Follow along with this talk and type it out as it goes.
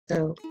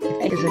So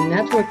it is a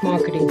network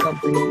marketing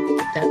company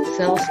that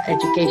sells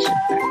education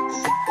packs.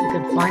 You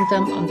can find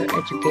them under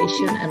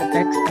education, and the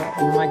packs are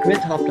on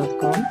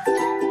mygridhub.com.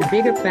 The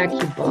bigger pack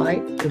you buy,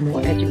 the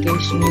more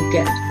education you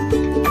get.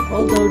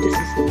 Although this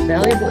is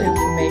valuable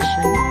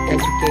information,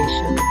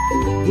 education,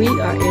 we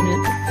are in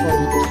it for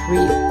the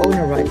free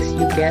owner rights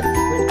you get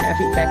with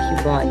every pack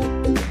you buy.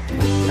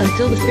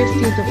 Until the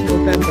 15th of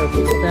November,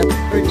 people that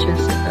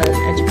purchase an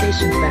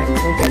education pack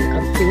will get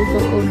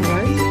Aprilgo owner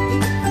rights.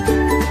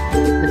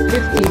 The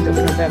 15th of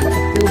November,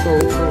 Aprilgo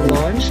will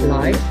launch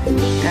live.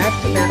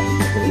 After that,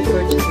 people who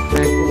purchase a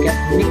pack will get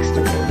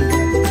Mixter owner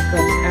rights.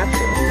 Because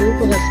after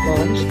Aprilgo has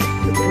launched,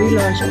 the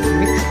pre-launch of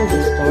Mixter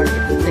will start.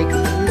 It will take a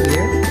full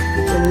year.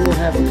 So we will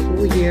have a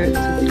full year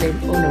to claim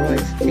owner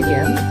rights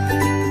again.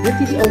 With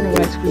these owner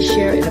rights, we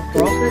share in a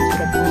profit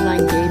from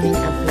online gaming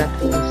and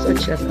platforms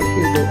such as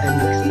Aprilgo and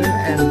Mixter,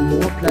 and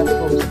more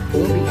platforms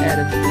will be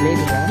added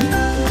later on.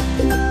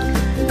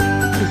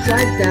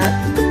 Besides that,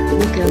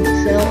 we can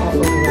sell our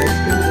owner rights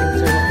in the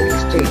internal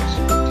exchange.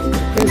 The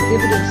first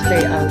dividends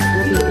payout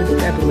will be in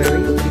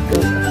February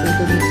because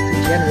Aprilgo needs to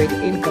generate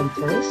income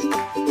first.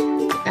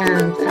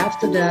 And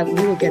after that, we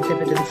will get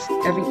dividends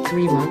every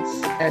 3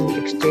 months, and the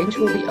exchange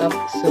will be up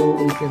so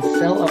we can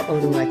sell our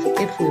owner rights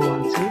if we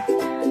want to.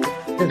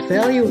 The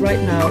value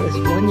right now is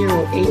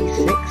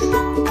 €1.86,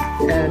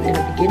 and in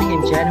the beginning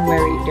in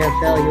January their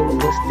value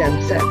was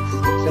 10 cents.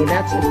 So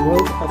that's a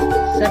growth of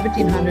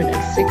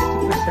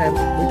 1,760%,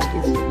 which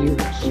is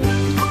huge.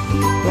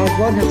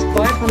 Crowd1 has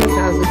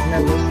 500,000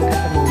 members at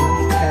the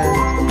moment, and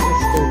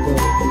it's still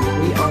growing.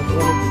 We are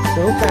growing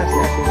so fast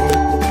every day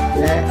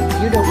that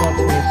you don't want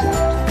to miss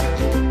out.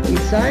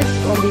 Besides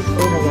all these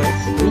owner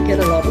rights, we get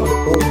a lot of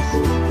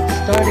bonuses,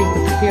 starting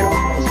with fear of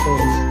loss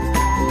bonus.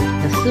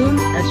 As soon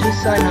as you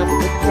sign up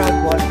with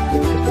Crowd1, the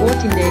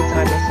 14-day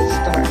timers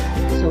start.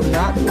 So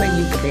not when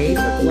you pay,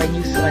 but when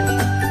you sign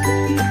up.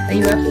 And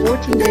you have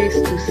 14 days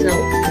to sell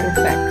 4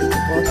 packs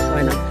or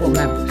sign up for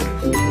membership.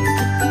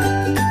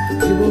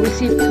 You will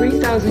receive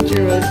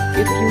 €3,000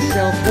 if you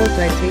sell 4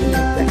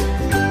 titanium packs.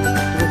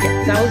 You will get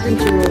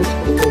 €1,000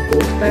 for 4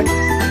 gold packs,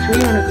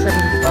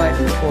 375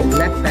 for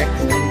black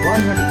packs, and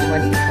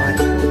 125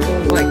 for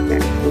 4 white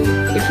packs.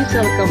 If you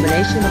sell a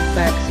combination of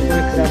packs, for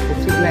example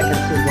 2 black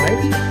and 2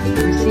 white,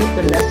 you receive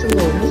a lesser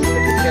bonus,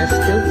 but if there's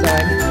still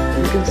time,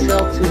 you can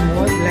sell 2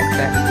 more black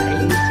packs and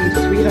you receive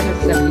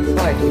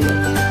 €375.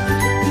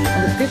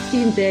 On the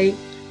 15th day,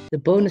 the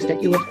bonus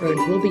that you have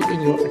earned will be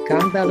in your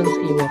account balance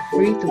and you are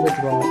free to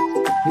withdraw it.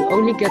 You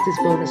only get this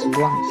bonus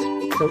once,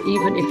 so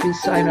even if you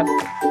sign up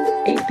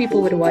 8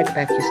 people with a white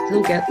pack, you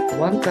still get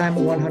one time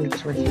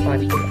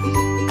 €125.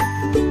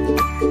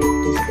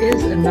 This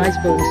is a nice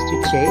bonus to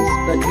chase,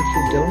 but if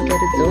you don't get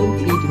it, don't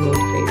be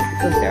demotivated,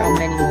 because there are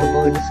many more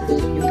bonuses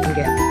you can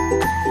get.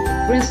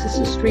 For instance,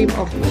 a streamline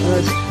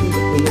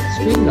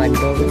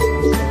bonus.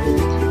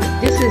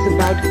 This is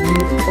about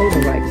new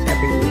owner rights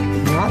every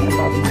week, not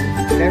about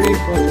money. Very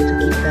important to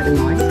keep that in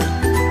mind.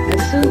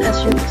 As soon as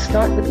you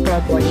start with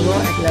Crowd1, you are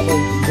at level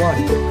 1.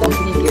 The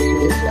company gives you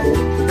this level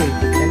free,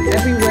 and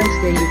every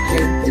Wednesday you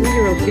claim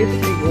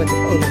 €2.50 worth of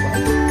owner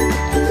rights.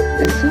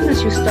 As soon as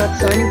you start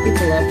signing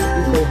people up,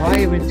 you go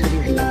higher into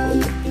these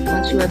levels.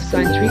 Once you have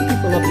signed 3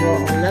 people up, you are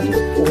on level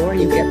 4,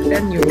 you get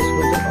 €10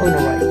 worth of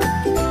owner rights.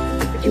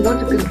 If you want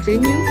to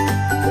continue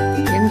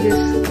in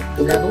these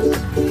levels,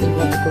 if you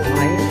want to go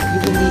higher, you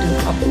will need an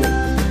upgrade.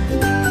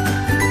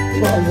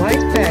 For a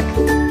white pack,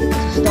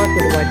 to start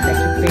with a white pack,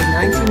 you pay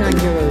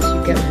 €99, you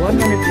get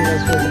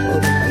 €100 worth of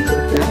owner rights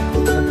with that.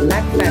 A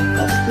black pack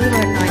costs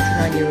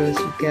 €299,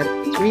 you get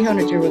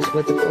 €300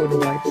 worth of owner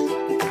rights.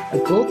 A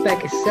gold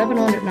pack is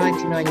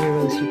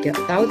 €799, you get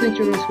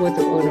 €1,000 worth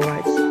of owner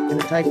rights. And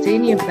a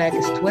titanium pack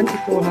is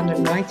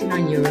 €2,499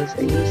 and you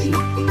receive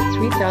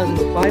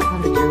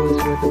 €3,500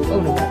 worth of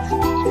owner rights.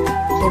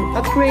 For an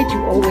upgrade, you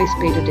always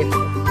pay the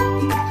difference.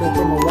 So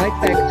from a white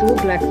pack to a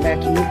black pack,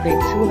 you will pay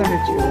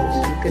 €200.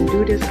 You can do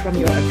this from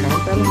your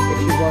account balance if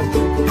you want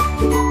to.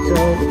 So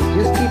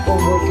just keep on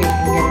working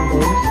and getting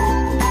bonuses,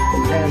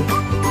 and then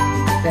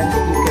you can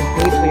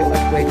pay for your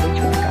upgrade with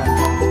your account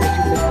balance. But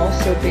you can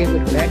also pay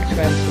with bank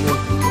transfer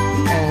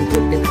and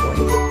with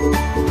Bitcoins.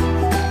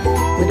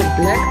 With a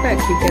black pack,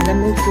 you can then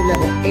move to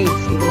level 8.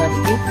 You will have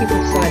 8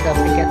 people signed up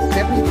and get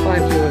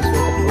 €75 worth of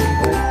owner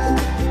rights.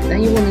 Then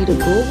you will need a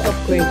gold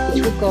upgrade,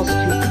 which will cost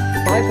you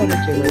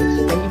 €500.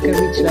 Then you can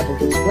reach level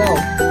 12.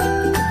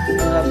 You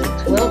will have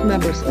 12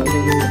 members under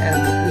you and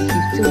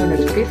receive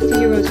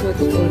 €250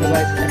 worth of owner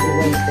rights every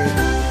Wednesday.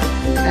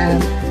 And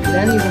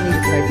then you will need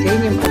a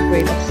titanium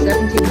upgrade of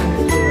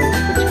 €1,700,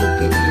 which will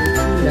give you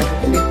to level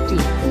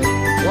 15.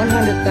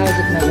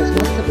 100,000 members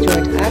must have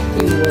joined after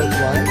you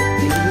worldwide,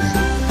 and you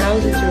receive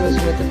 €1,000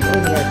 worth of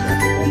owner rights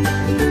every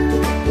Wednesday.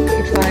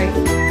 If I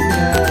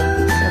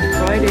said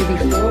Friday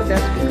before,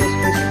 that's because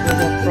first it was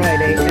on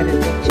Friday and it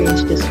will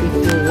change this week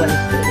to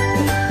Wednesday.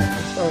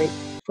 So sorry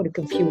for the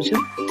confusion.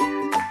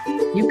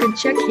 You can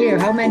check here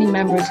how many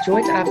members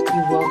joined after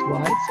you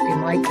worldwide. In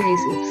my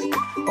case, it's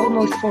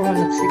almost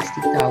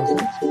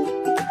 460,000.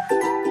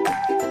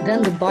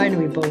 then the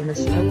binary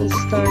bonus. I will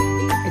start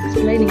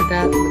explaining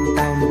that with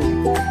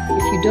downline.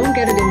 If you don't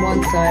get it in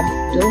one time,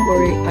 don't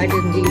worry, I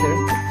didn't either.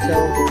 So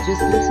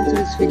just listen to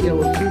this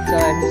video a few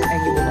times and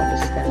you will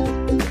understand.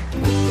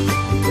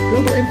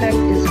 Global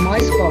Impact is my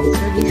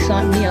sponsor. He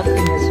signed me up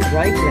in his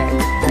right leg.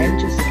 I am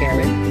just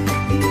Karen.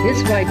 This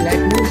right leg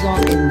moves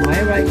on in my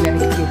right leg,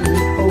 giving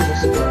me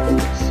overscore.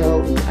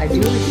 So I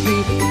do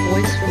receive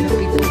points from the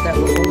people that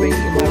were already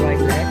in my right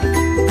leg,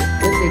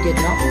 but they did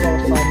not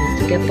qualify me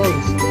to get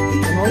bonuses.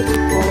 In order to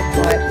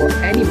qualify for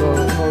any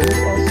bonus or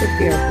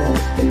severe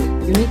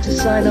bonus, you need to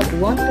sign up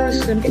one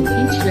person in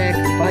each leg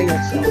by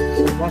yourself.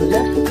 So one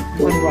left,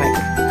 one right.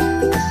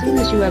 As soon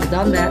as you have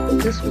done that,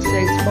 this will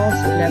say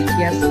sponsored left,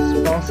 yes,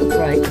 sponsored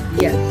right,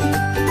 yes.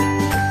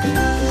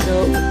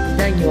 So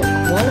then you're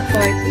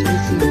qualified to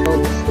receive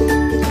bonuses.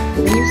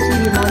 Then you see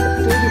the amount of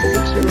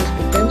 36 euros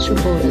potential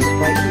bonus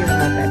right here in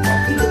my back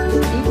office.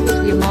 This equals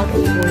the amount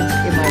of points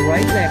in my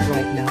right leg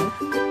right now.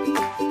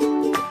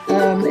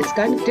 It's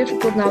kind of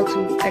difficult now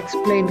to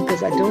explain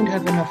because I don't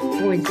have enough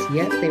points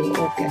yet. They were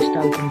all cashed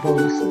out in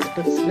bonuses.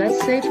 But let's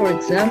say, for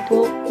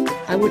example,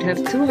 I would have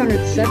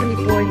 270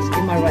 points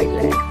in my right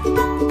leg.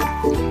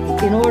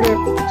 In order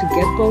to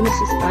get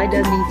bonuses, I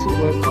then need to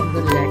work on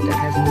the leg that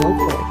has no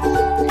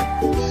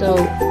points. So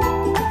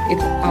if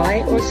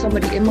I or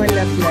somebody in my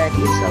left leg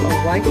would sell a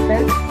white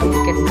pack, I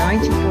would get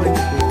 90 points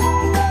here.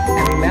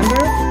 And remember,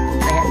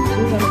 I had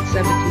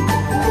 270 in my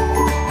right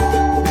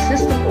leg. The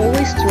system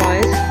always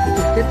tries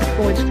to fit the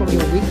points from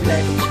your weak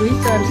leg 3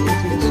 times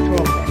into the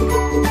strong leg.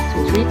 So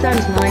 3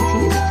 times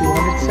 90 is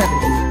 270.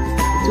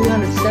 The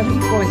 270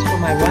 points from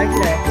my right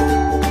leg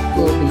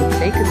will be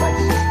taken by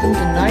the system.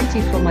 The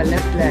 90 from my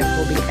left leg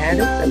will be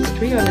added. That's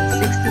 360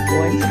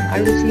 points. And I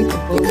receive a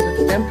bonus of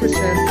 10%,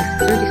 is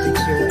 36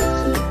 euros.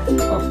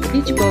 Of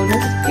each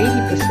bonus,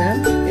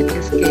 80%, in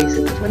this case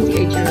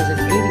 28 euros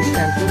and 80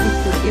 cents, will be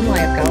put in my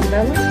account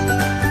balance.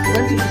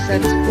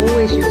 20% is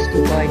always used to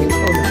buy new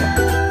owner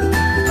rights.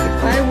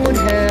 If I would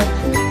have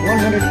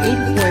 180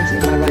 points in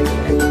my right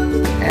leg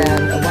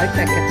and a white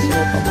pack gets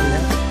sold on the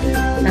left,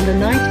 and the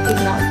 90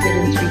 could not fit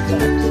in 3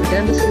 times, so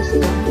then the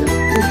system does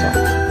 2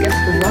 times. Gets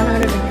the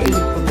 180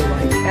 from the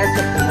right, adds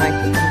up the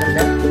 90 from the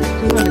left, is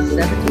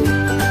 270,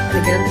 and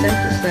again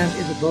 10%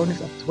 is a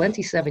bonus of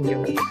 27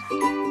 euros.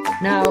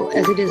 Now,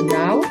 as it is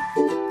now,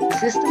 the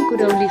system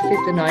could only fit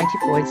the 90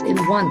 points in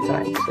one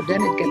time. So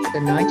then it gets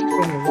the 90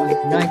 from the right,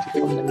 90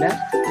 from the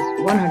left,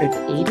 is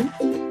 180.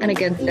 And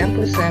again, 10%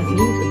 means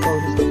a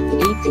bonus of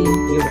 18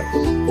 euros.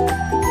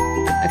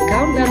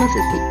 Account balance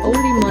is the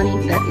only money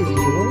that is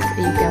yours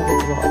and you can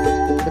withdraw it.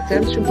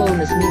 Potential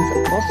bonus means a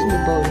possible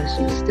bonus.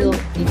 You still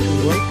need to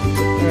work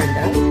to earn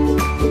that.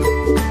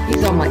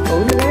 These are my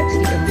owner rights,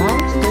 the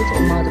total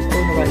amount of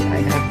owner rights I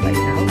have right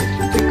now. If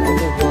you click on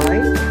the Y,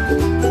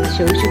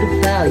 shows you the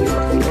value of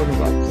the owner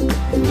rights,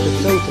 the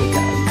total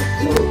value.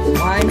 So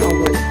mine are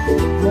worth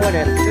more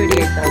than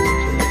 38,000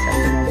 units at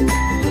the moment,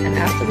 and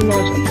after the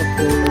launch of the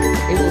filter,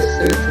 it will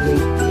certainly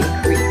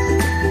increase.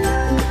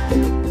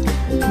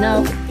 Now,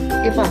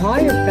 if a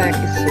higher pack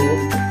is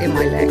sold in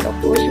my leg, of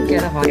course you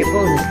get a higher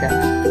bonus then.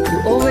 You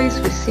always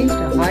receive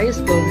the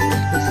highest bonus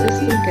if the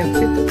system can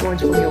fit the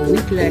points from your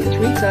weak leg 3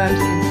 times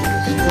into the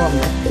strong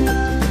leg.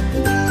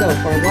 So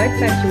for a white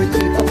pack you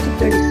receive up to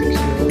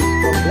 36 euros,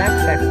 for a black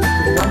pack up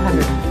to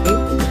 108,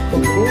 for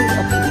gold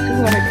up to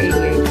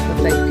 288, for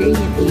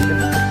titanium even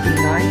up to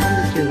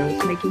 900 euros,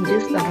 making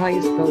this the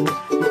highest bonus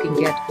you can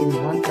get in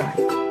one time.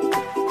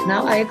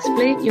 Now I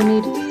explained you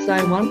need to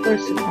sign one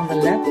person on the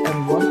left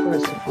and one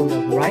person on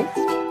the right.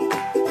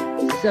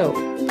 So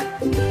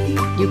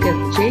you can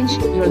change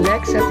your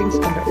leg settings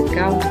under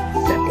account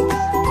settings.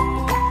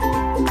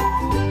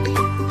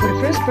 For the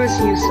first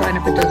person you sign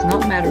up, it does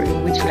not matter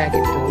in which leg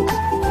it goes.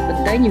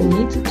 But then you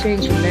need to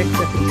change your leg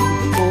settings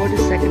before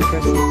the second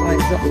person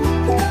signs up.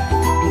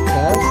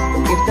 Because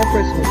if that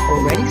person is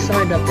already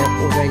signed up, they're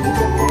already in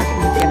the leg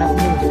and you cannot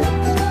move them.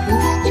 So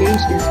please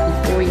change this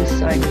before you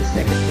sign the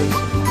second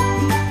person.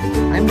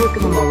 I'm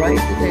working on my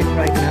right leg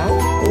right now.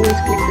 Always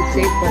click the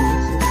save button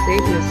to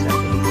save your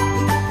settings.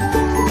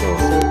 This is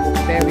also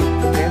very,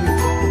 very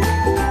important.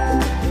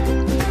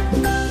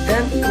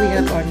 Then we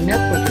have our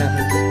network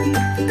levels.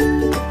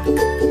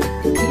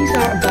 These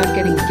are about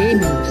getting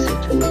gaming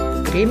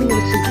residual. Gaming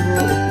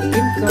residual is the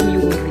income you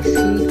will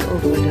receive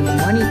over the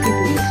money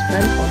people will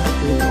spend on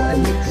approval and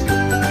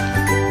mixing.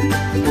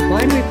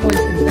 Binary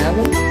points in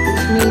balance,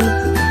 this means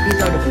these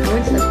are the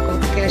points that got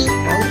cashed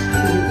out to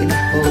you in a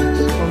bonus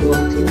from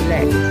both your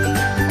legs.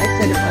 I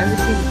said if I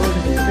receive a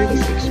bonus of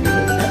 36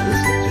 euros, that is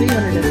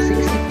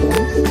 360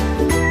 points,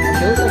 and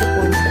those are the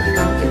points that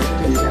count into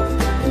this level.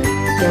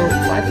 So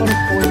 500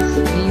 points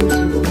means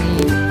you will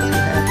need to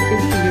have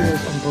 50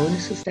 euros on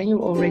bonuses, then you're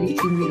already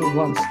team leader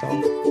 1 star.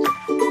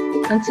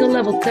 Until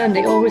level 10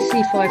 they all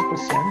receive 5%,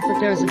 but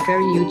there's a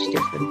very huge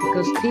difference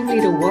because team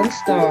leader 1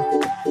 star,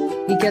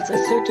 he gets a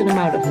certain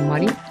amount of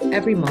money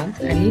every month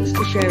and needs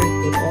to share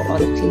it with all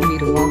other team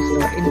leader 1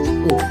 star in his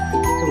pool,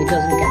 so he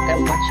doesn't get that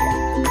much yet.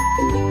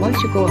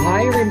 Once you go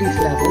higher in these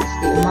levels,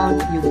 the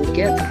amount you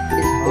get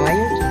is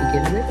higher to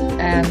begin with,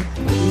 and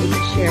you need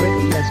to share it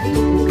with less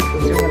people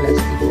because there are less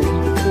people in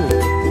your pool.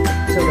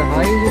 So the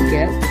higher you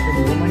get, the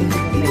more money you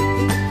will make.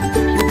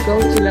 If you go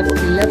to level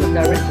 11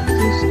 direct to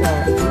 2-star,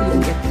 you even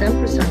get 10%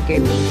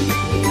 game bonus,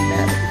 and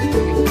that is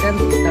really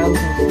tens of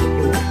thousands of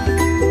euros.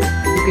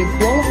 You can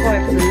qualify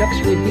for the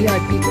luxury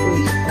VIP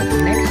cruise of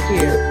next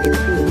year if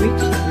you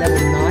reach level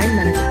 9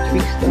 managed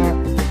 3-star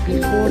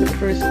before the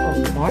 1st of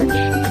March.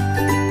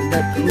 The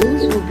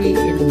cruise will be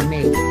in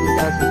May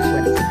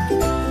 2020.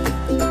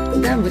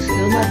 Then we're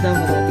still not done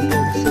with all the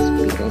bonuses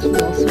because we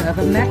also have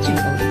a matching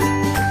bonus.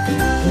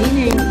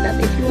 Meaning that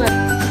if you have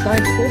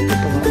signed 4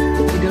 people up,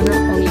 you do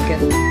not only get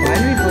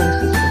binary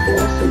bonuses but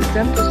also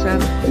 10%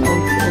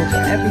 over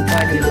every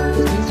binary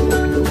bonus these 4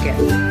 people get.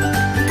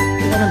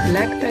 If you want a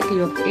black pack and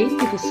you have 8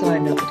 people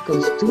signed up, it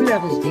goes 2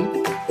 levels deep.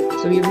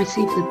 So you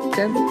receive the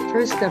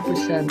first 10%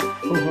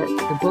 over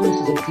the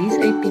bonuses of these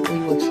 8 people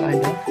you have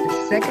signed up.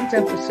 The second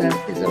 10%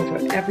 is over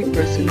every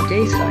person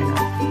they sign up.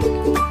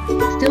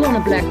 Still on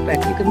a black pack,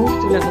 you can move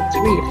to level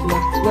 3 if you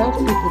have 12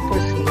 people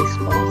personally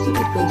sponsored.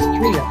 It goes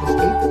 3 levels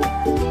deep.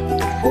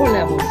 4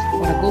 levels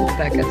on a gold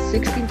pack at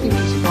 16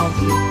 people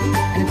sponsored,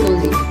 and it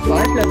goes even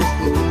 5 levels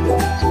deep if you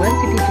have 20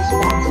 people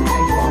sponsored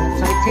and you're on a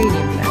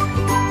titanium pack.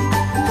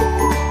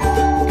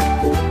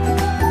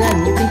 Then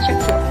you can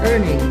check your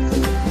earnings.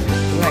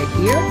 Right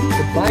here,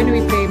 the binary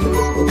payments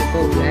over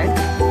both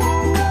legs.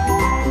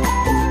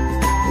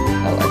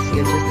 Oh, I see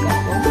I just got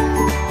one.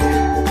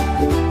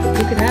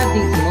 You can have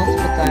these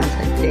multiple times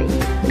a day,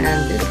 and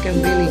this can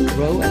really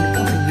grow and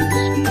become a huge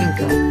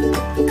income.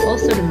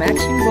 Also the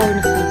matching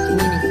bonuses,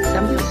 meaning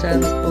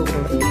 10% over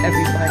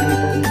every binary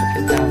bonus of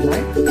your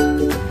downline.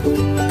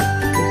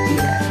 You see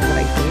that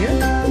right here.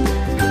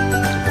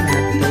 You can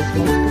have those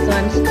multiple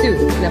times too.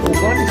 Level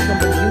 1 is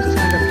somebody you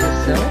signed up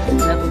yourself.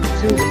 Level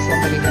 2 is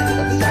somebody that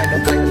got signed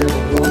up by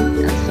level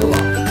 1, and so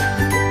on.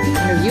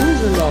 Under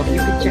user log, you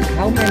can check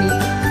how many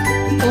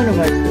owner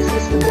rights the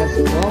system has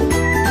bought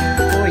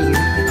for you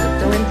for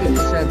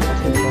 20% of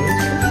your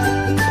bonuses.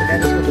 So that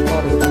is what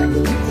auto-buy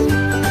means.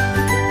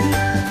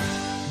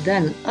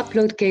 Then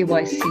upload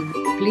KYC.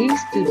 Please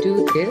do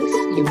this.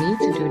 You need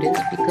to do this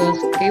because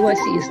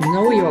KYC is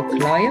know your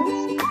clients.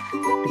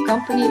 The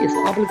company is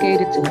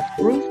obligated to have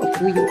proof of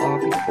who you are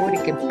before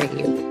they can pay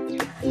you.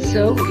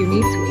 So you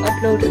need to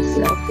upload a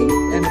selfie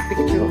and a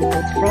picture of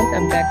both front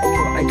and back of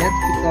your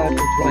identity card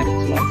or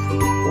driver's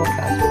license or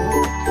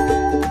passport.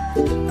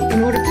 In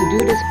order to do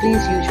this,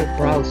 please use your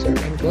browser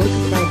and go to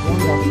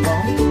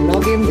crowd1.com,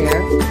 log in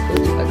there, go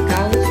to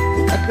account,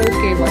 upload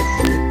KYC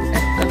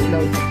and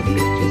upload the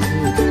pictures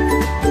needed.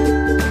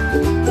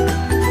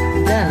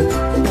 Then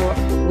for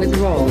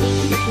withdrawal,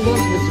 if you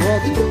want to withdraw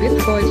to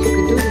Bitcoins, you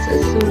can do this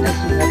as soon as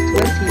you have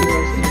 20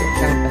 euros in your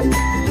account balance.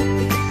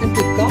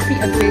 Simply copy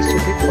and paste your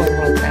Bitcoin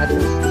wallet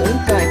address.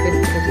 Don't type it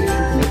because if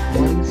you make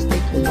one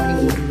mistake, your money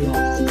will be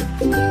lost.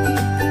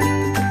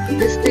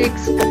 This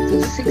takes up to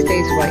 6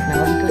 days right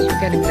now because you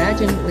can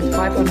imagine with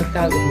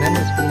 500,000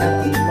 members we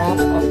have a lot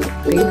of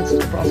payments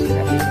to process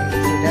every day.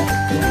 So that's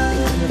going to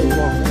take a little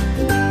longer.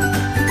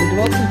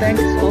 Withdrawal to bank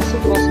is also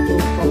possible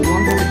from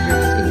 100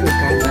 euros in your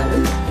account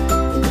balance.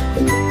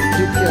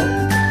 You fill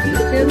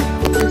this in.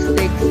 This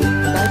takes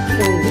about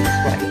 4 weeks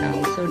right now,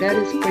 so that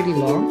is pretty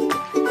long.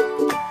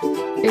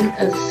 In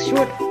a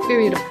short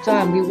period of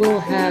time, we will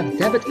have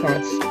debit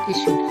cards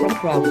issued from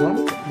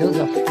Crowd1. Those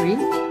are free,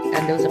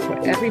 and those are for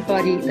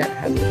everybody that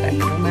has a bank,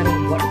 no matter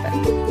what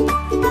bank.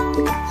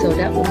 So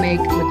that will make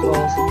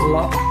withdrawals a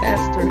lot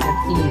faster and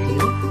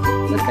easier.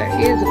 But there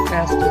is a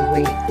faster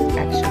way,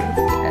 actually,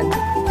 and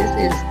this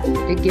is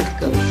the gift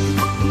codes.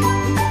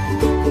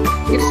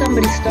 If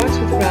somebody starts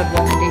with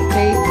Crowd1 and they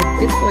pay with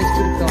Bitcoins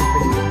to the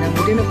company, then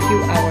within a few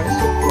hours,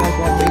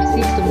 Crowd1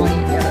 receives the money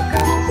in their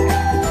account as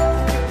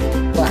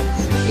active. But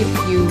if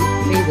you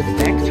pay with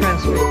bank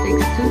transfer, it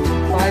takes 2 to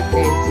 5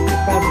 days for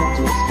Crowd1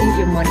 to receive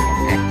your money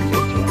and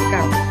activate your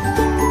account.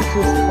 It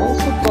is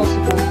also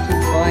possible to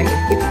buy a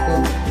gift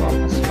code from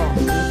a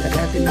sponsor that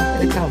has enough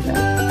in account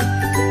balance.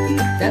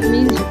 That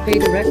means you pay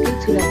directly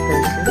to that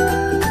person,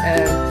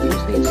 and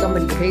usually if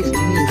somebody pays to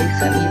me, they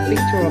send me a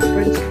picture or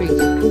print screen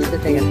to prove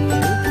that they have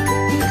paid.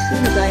 As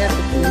soon as I have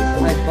the proof,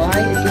 I buy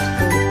a gift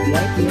code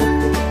right here.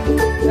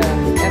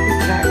 Every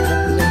pack has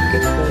its own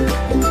gift code.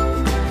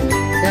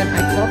 Then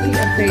I copy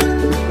and paste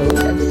the code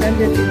and send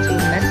it into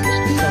a message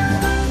to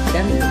someone.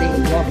 Then they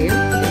log in,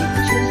 they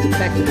choose the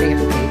pack that they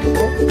have paid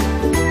for,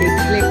 they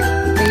click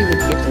pay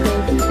with gift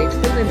code, they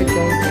fill in the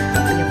code, they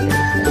copy and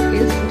paste, and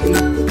instantly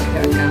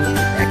their account is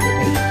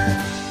activated.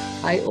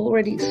 I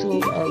already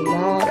sold a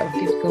lot of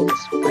gift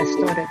codes. I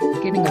started at the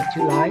beginning of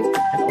July,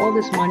 and all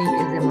this money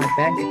is in my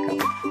bank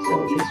account. So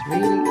this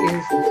really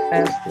is the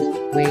fastest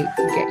way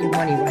to get your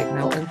money right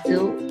now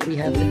until we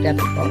have the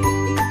debit card.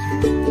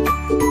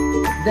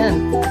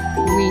 Then,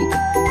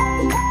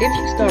 if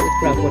you start with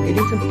Crowd1, it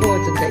is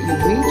important that you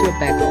read your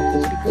back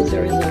office because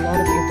there is a lot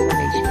of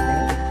information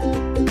there.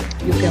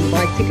 You can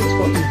buy tickets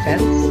for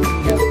events,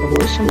 we have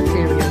promotion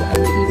material, and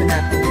we even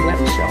have a web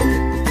shop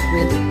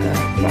with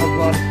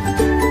Crowd1,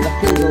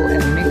 Apilgo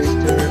and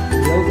Mixter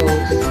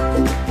logos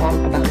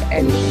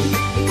anything.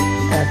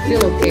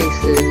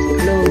 Pillowcases,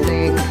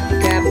 clothing,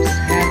 caps,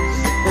 hats,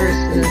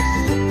 purses,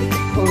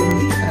 phone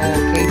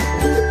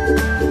cases.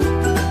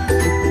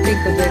 You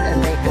think of it and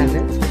they have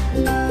it.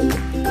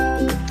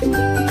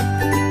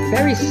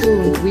 Very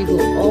soon we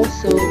will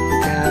also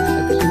have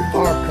a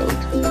QR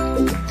code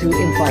to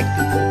invite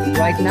people.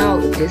 Right now,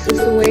 this is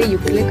the way you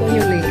click on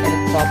your link and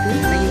it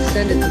copies, and you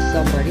send it to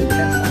somebody,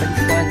 then somebody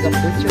signs up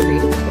with your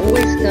link.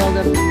 Always tell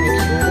them to make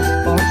sure the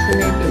sponsor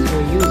name is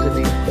your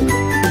username.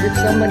 Because if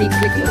somebody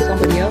clicks on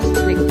somebody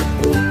else's link with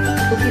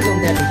cookies on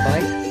their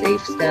device, it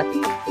saves that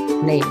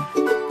name.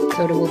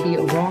 So there will be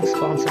a wrong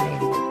sponsor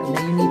name, and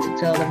then you need to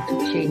tell them to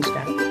change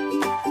that.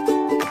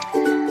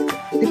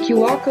 The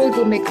QR code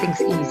will make things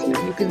easier.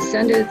 You can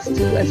send it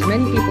to as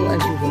many people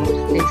as you want.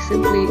 They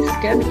simply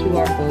scan the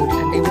QR code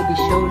and they will be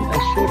shown a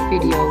short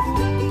video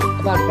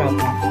about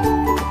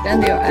Crowd1.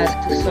 Then they are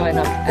asked to sign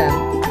up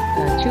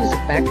and choose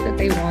a pack that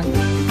they want.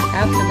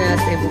 After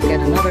that, they will get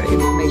another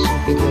information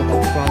video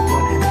about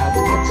Crowd1 and how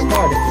to get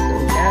started. So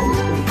that is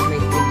going to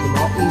make things a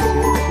lot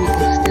easier. We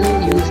can still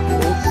use the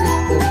old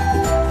system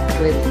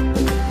with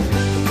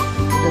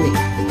the link.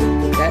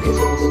 That is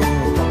also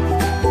no problem.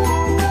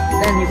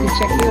 Then you can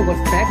check here what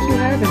pack you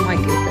have. In my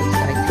case, that's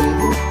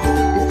titanium.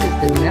 This is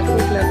the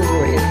network level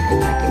we're in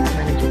my case,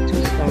 manager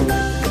 2-star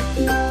right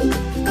now.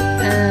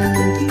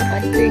 And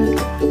I think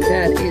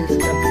that is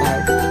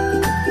about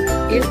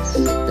it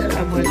that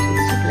I wanted to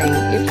explain.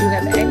 If you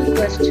have any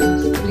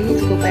questions, please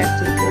go back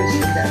to the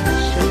person that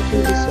showed you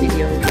this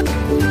video